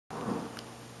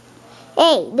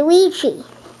Hey, Luigi.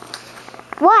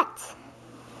 What?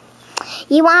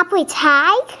 You want to play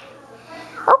tag?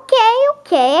 Okay,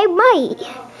 I might.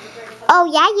 Oh,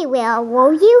 yeah, you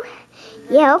will you?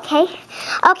 Yeah, okay.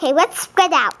 Okay, let's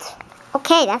spread out.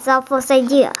 Okay, that's our first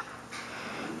idea.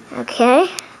 Okay.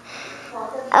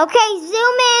 Okay,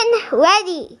 zoom in.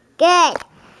 Ready. Good.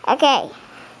 Okay.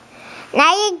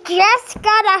 Now you just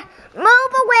gotta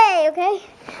move away, okay?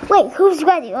 Wait, who's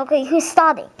ready? Okay, who's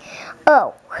starting?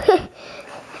 Oh. Okay,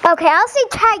 I'll say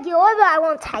tag you, but I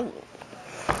won't tag you.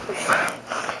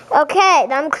 Okay,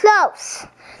 I'm close.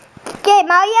 Okay,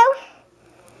 Mario.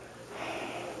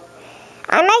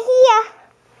 I'm right here.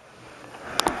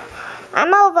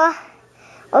 I'm over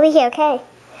here, okay?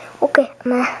 Okay,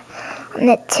 I'm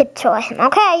gonna tiptoe him.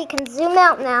 Okay, you can zoom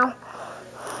out now.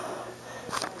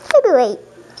 Maybe wait.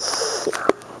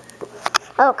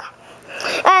 Okay.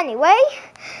 Anyway,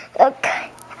 okay.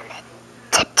 I'm gonna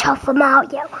tiptoe for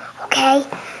Mario, okay?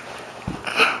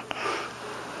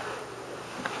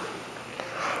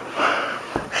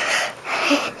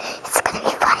 It's gonna be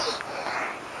funny.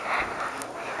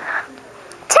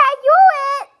 Tag you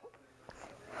it!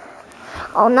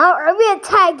 Oh no, I'm gonna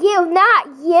tag you, not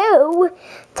you.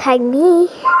 Tag me.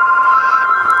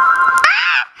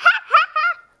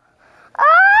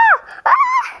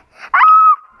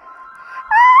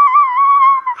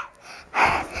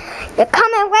 You're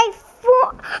coming right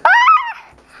for.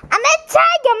 I'm gonna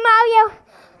tag you, Mario.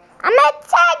 I'm gonna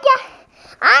tag you.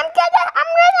 I'm gonna.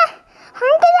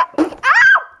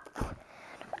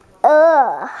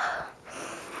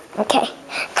 Okay.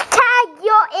 Tag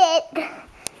you it.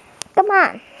 Come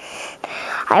on.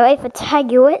 I wait for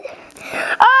tag you it.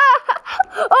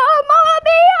 Oh, Mamma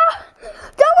Mia!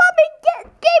 Don't let me get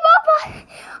game over.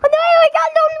 Oh no, I got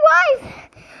no life.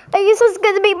 I guess it's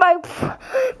gonna be my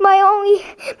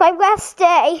last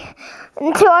day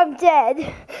until I'm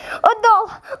dead. Oh no!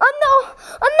 Oh no!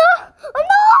 Oh no! Oh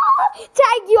no!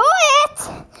 Tag you it!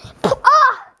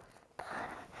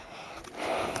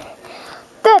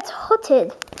 That's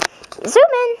hotted.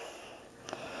 Zoom in.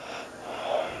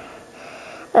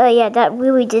 Oh yeah, that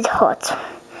really did hurt.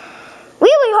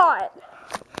 Really hard.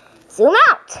 Zoom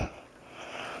out.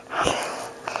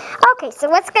 Okay, so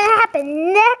what's gonna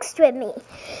happen next with me?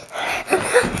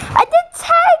 I did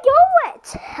tag you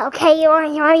it. Okay, you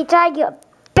want me to tag you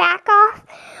back off?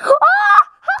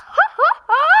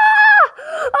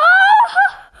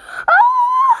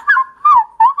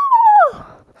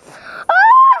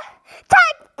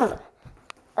 Tag.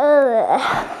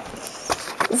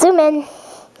 Zoom in.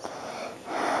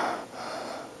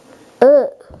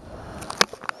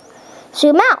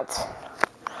 Zoom out.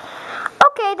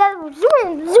 Okay, that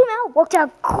zoom out worked out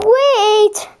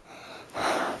great.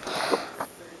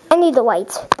 I need the white.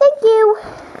 Thank you.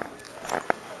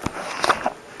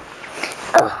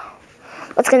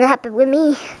 What's gonna happen with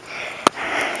me?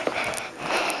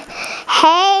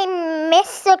 Hey,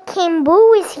 Mr.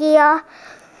 Kimbu is here.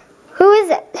 Who is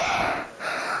it?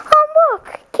 Oh,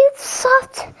 look, cute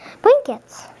soft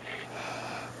blankets.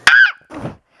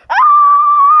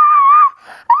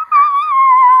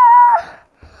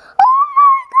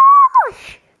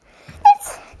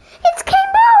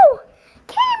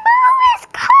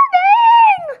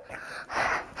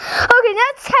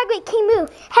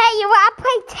 Hey, you wanna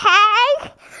play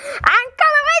tag? I'm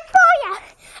coming right for you.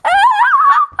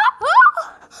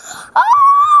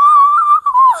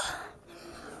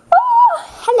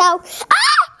 Hello.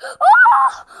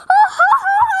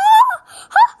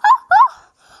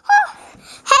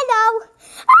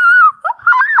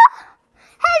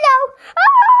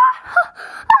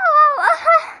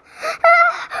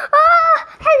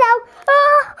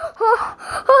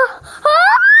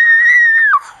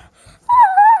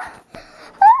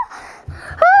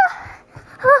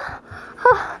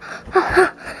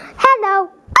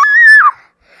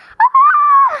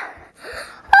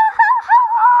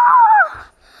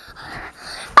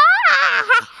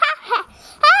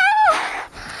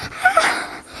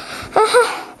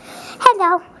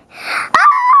 Hello.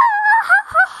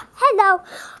 Hello. Hello.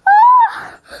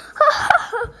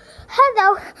 Hello.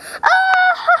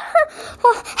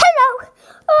 Hello.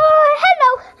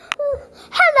 Hello.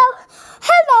 Hello.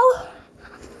 Hello.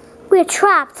 We're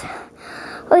trapped.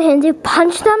 What are we gonna do?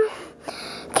 Punch them?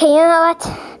 Okay, you know what?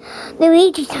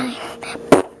 Luigi time.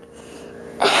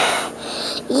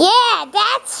 Yeah,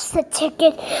 that's the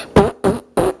ticket.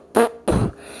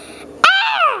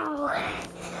 Ow!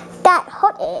 That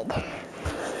hurted.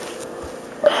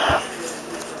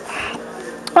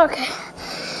 Okay.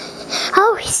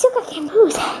 Oh, we still got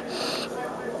Kimbu's.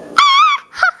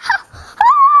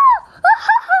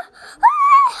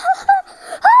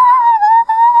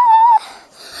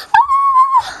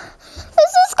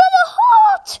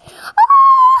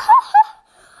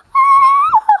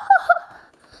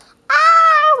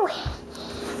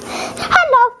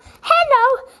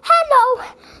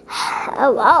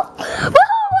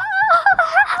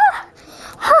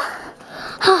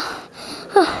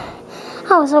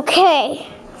 I was okay.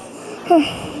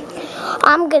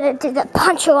 I'm gonna do the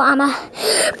punch-o-rama.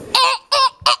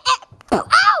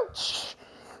 Ouch!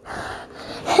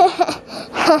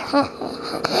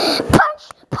 Punch,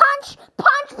 punch,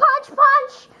 punch, punch,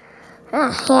 punch.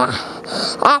 Yeah,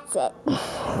 that's it.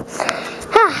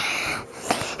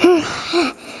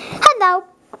 Hello.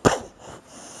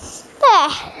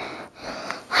 There.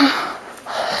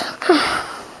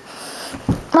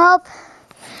 Well,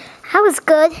 that was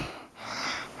good.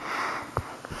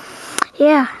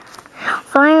 Yeah,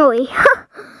 finally.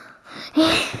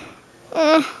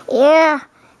 Yeah,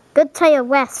 good tail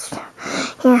rest.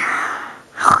 Yeah.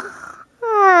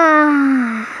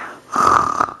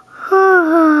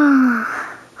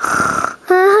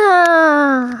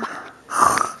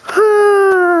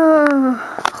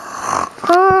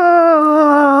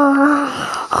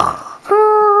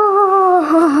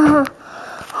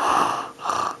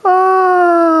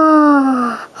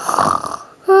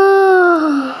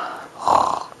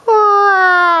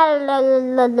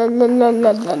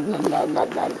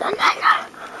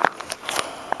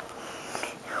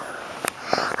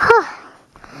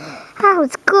 That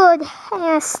was good. I'm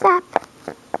gonna stop.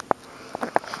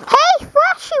 Hey,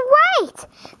 Flashy, wait!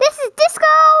 This is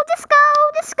disco, disco,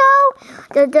 disco.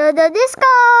 The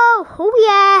disco.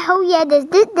 Oh yeah, this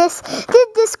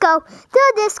disco, the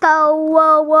disco.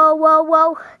 Whoa, whoa, whoa,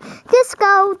 whoa.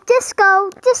 Disco, disco,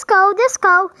 disco,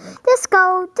 disco,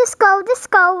 disco, disco,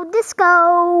 disco, disco.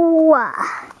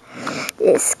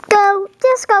 Disco,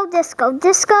 disco, disco,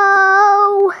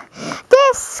 disco.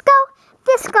 Disco,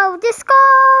 disco, disco.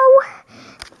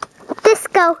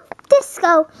 Disco,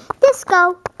 disco,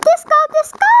 disco, disco,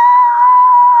 disco.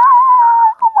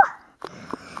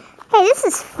 Hey, this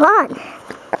is fun.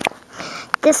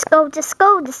 Disco,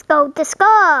 disco, disco, disco.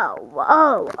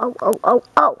 Oh, oh, oh, oh,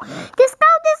 oh. Disco,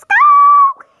 disco.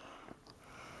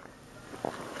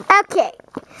 Okay,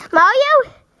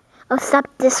 Mario. Oh, stop,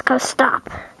 disco, stop.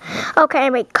 Okay,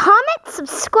 anyway, comment,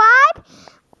 subscribe,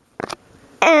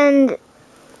 and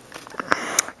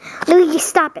Luigi,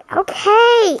 stop it.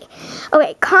 Okay.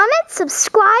 Okay, comment,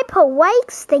 subscribe, put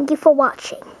likes. Thank you for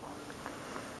watching.